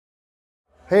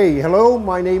Hey, hello,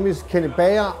 my name is Kenneth.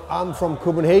 I'm from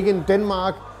Copenhagen,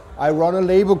 Denmark. I run a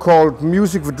label called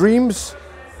Music for Dreams,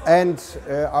 and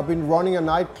I've been running a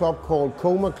nightclub called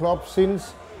Coma Club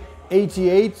since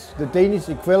 '88, the Danish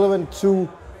equivalent to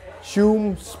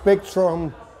Zoom,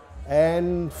 Spectrum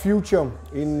and Future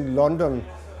in London.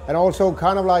 And also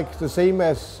kind of like the same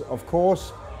as, of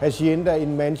course, Hacienda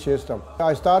in Manchester.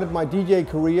 I started my DJ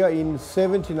career in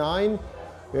 '79,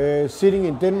 sitting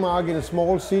in Denmark in a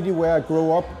small city where I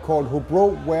grew up called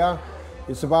Hobro, where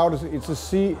it's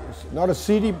not a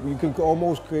city, you can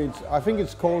almost, I think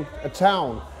it's called a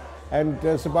town. And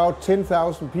there's about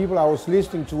 10,000 people. I was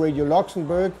listening to Radio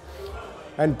Luxembourg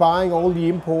and buying all the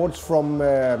imports from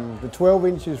the 12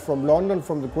 inches from London,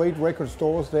 from the great record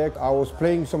stores there. I was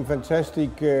playing some fantastic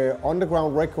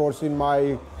underground records in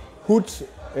my hood.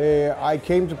 I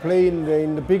came to play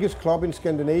in the biggest club in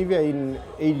Scandinavia in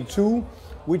 '82,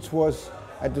 which was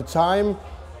at the time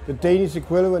the Danish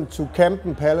equivalent to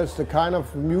Camden Palace. The kind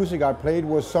of music I played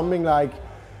was something like,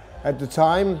 at the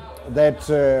time, that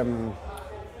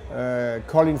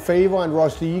Colin Favor and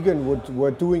Rusty Egan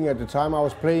were doing at the time. I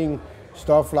was playing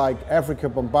stuff like Africa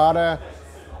Bombada,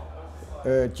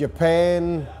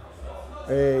 Japan,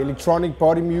 electronic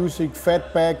body music,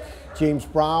 Fatback, James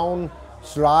Brown,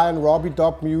 Sly and Robbie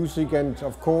dub music, and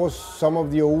of course some of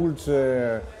the old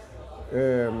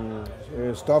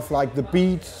stuff like the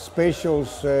Beat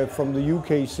specials from the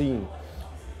UK scene.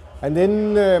 And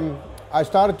then I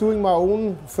started doing my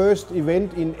own first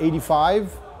event in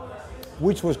 '85,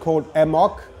 which was called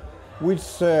Amok,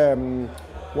 which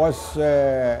was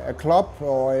a club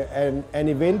or an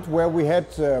event where we had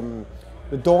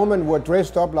the doormen were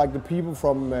dressed up like the people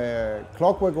from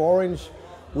Clockwork Orange.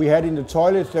 We had in the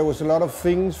toilets, there was a lot of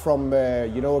things from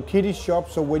a kiddie shop,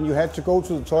 so when you had to go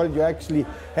to the toilet you actually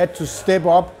had to step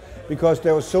up because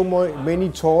there were so many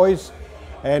toys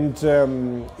and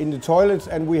in the toilets.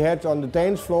 And we had on the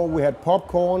dance floor, we had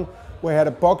popcorn, we had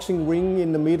a boxing ring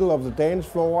in the middle of the dance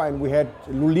floor, and we had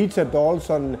Lolita dolls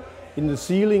in the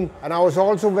ceiling. And I was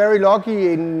also very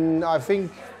lucky in, I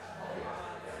think,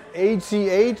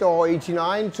 '88 or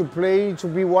 '89 to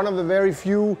be one of the very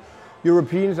few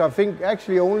Europeans. I think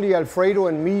actually only Alfredo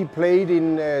and me played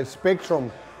in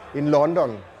Spectrum in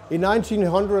London. In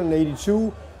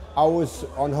 1982, I was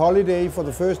on holiday for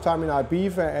the first time in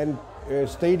Ibiza and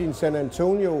stayed in San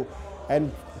Antonio,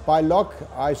 and by luck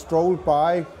I strolled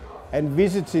by and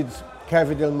visited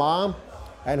Café Del Mar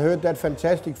and heard that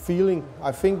fantastic feeling.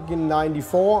 I think in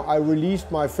 '94 I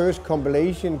released my first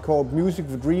compilation called Music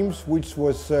for Dreams, which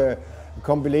was a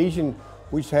compilation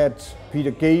which had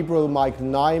Peter Gabriel, Michael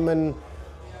Nyman,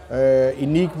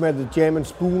 Enigma, the Jam and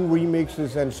Spoon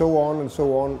remixes, and so on and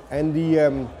so on. And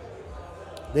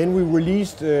then we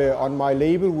released, on my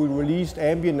label, we released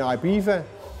Ambient Ibiza,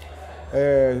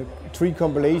 3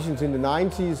 compilations in the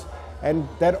 '90s, and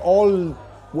that all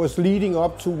was leading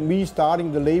up to me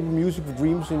starting the label Music for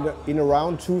Dreams in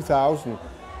around 2000.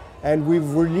 And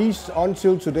we've released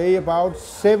until today about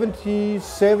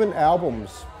 77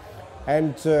 albums.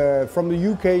 And from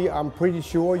the UK, I'm pretty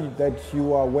sure that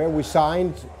you are aware, we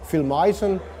signed Phil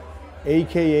Myson,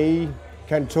 aka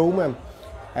Cantoma,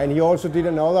 and he also did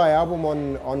another album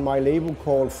on my label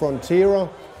called Frontera.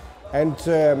 And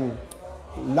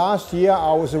last year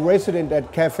I was a resident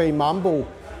at Café Mambo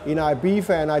in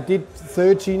Ibiza, and I did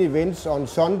 13 events on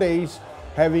Sundays,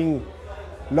 having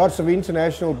lots of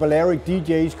international Balearic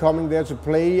DJs coming there to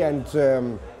play, and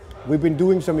we've been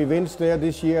doing some events there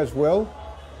this year as well.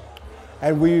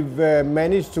 And we've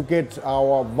managed to get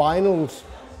our vinyls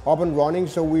up and running,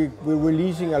 so we're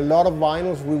releasing a lot of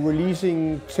vinyls. We're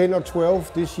releasing 10 or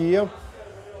 12 this year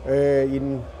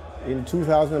in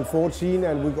 2014,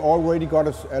 and we've already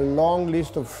got a long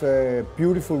list of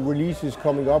beautiful releases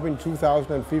coming up in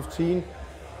 2015.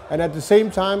 And at the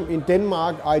same time in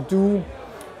Denmark I do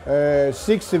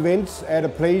 6 events at a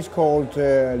place called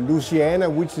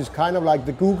Louisiana, which is kind of like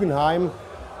the Guggenheim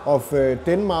of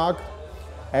Denmark.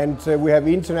 And we have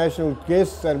international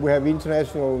guests, and we have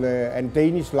international and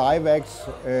Danish live acts.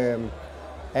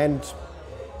 And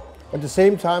at the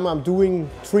same time I'm doing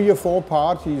 3 or 4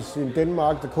 parties in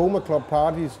Denmark, the Coma Club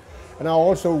parties. And I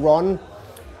also run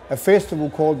a festival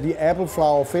called the Apple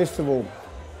Flower Festival,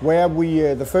 where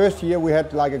the first year we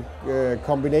had like a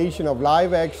combination of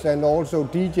live acts and also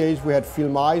DJs. We had Phil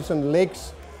Myson,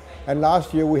 Lex, and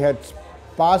last year we had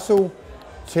Basso,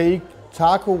 Take,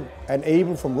 Taco and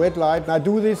Abel from Red Light. And I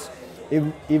do this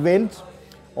event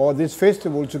or this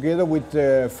festival together with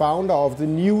the founder of the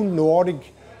new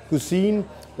Nordic cuisine,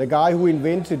 the guy who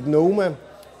invented Noma,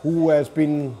 who has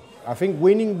been, I think,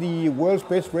 winning the world's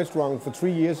best restaurant for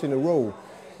 3 years in a row.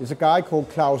 It's a guy called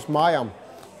Klaus Meyer.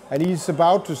 and he's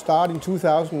about to start in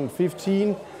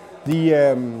 2015 the,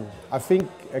 I think,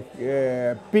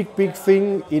 a big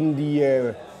thing in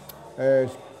the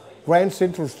Grand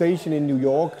Central Station in New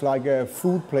York, like a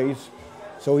food place.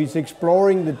 So he's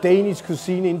exploring the Danish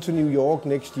cuisine into New York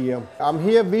next year. I'm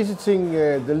here visiting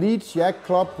the Leeds Yacht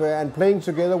Club and playing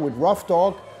together with Rough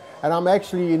Dog, and I'm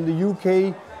actually in the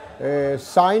UK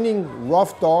signing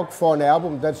Rough Dog for an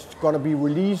album that's going to be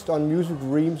released on Music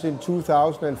Dreams in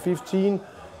 2015,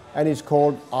 and it's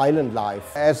called Island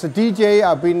Life. As a DJ,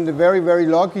 I've been very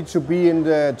lucky to be in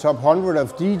the top 100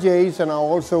 of DJs, and I've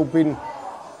also been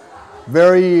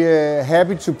very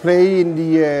happy to play in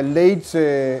the late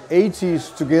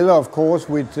 80s together, of course,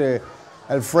 with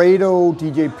Alfredo,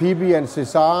 DJ Pippi and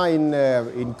Cesar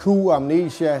in Coup,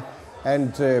 Amnesia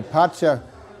and Pacha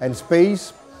and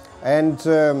Space. And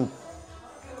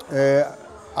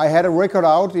I had a record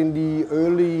out in the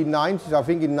early 90s, I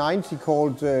think in 90,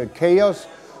 called Chaos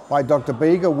by Dr.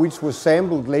 Baker, which was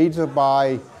sampled later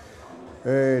by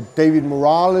David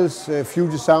Morales,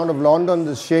 Future Sound of London,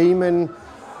 The Shaman,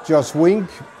 Josh Wink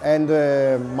and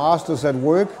Masters at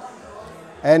Work.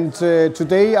 And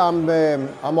today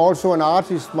I'm also an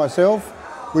artist myself,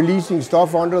 releasing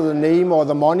stuff under the name or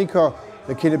the moniker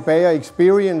The Kenneth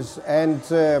Experience, and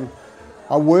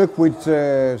I work with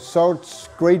such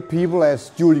great people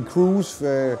as Julie Cruz,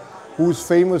 who's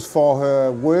famous for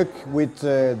her work with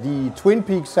the Twin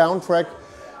Peaks soundtrack,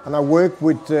 and I work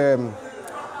with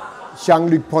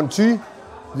Jean-Luc Ponty,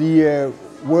 the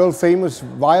world famous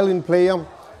violin player.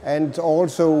 And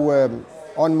also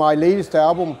on my latest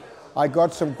album, I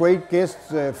got some great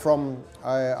guests from,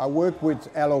 I work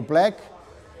with Aloe Black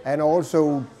and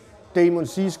also Damon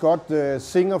C. Scott, the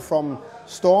singer from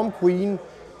Storm Queen.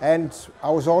 And I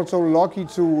was also lucky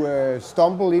to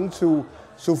stumble into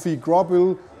Sophie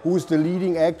Grobel, who's the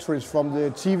leading actress from the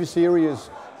TV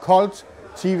series, cult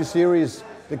TV series,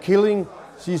 The Killing.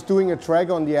 She's doing a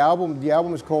track on the album. The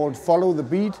album is called Follow the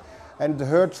Beat, and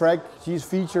her track, she's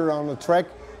featured on a track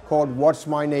called What's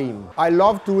My Name. I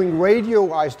love doing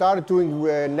radio. I started doing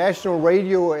national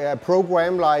radio, a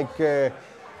program like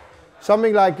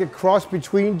something like a cross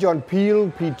between John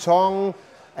Peel, Pete Tong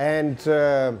and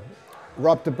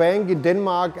Rob the Bank in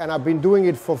Denmark, and I've been doing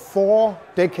it for 4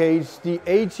 decades, the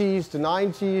 80s, the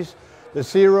 90s, the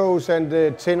zeros and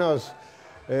the tenors.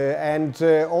 And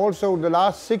also the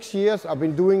last 6 years I've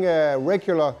been doing a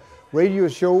regular radio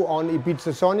show on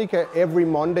Ibiza Sonica every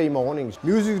Monday mornings.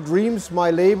 Music Dreams,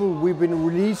 my label, we've been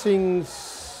releasing,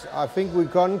 I think we've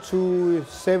gone to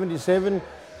 77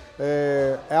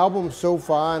 albums so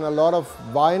far and a lot of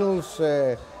vinyls,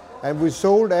 and we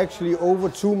sold actually over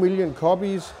 2 million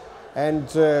copies, and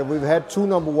we've had 2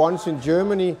 number ones in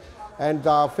Germany, and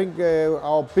I think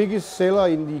our biggest seller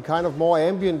in the kind of more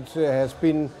ambient has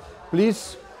been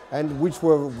Bliss, and which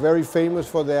were very famous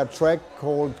for their track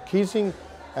called Kissing.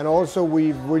 And also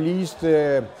we've released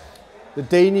the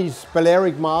Danish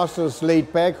Balearic Masters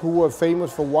Laid Back, who were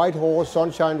famous for White Horse,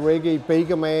 Sunshine Reggae,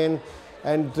 Baker Man,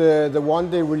 and the one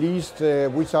they released,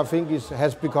 which I think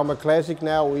has become a classic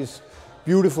now, is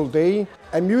Beautiful Day.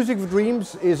 And Music for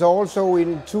Dreams is also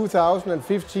in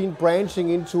 2015 branching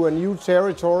into a new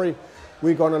territory.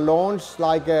 We're gonna launch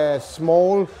like a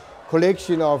small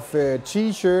collection of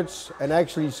t-shirts and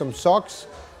actually some socks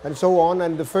and so on.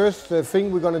 And the first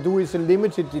thing we're going to do is a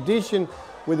limited edition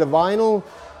with a vinyl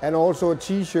and also a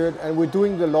t-shirt, and we're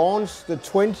doing the launch the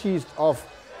 20th of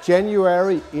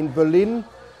January in Berlin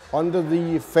under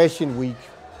the Fashion Week.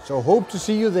 So hope to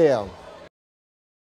see you there.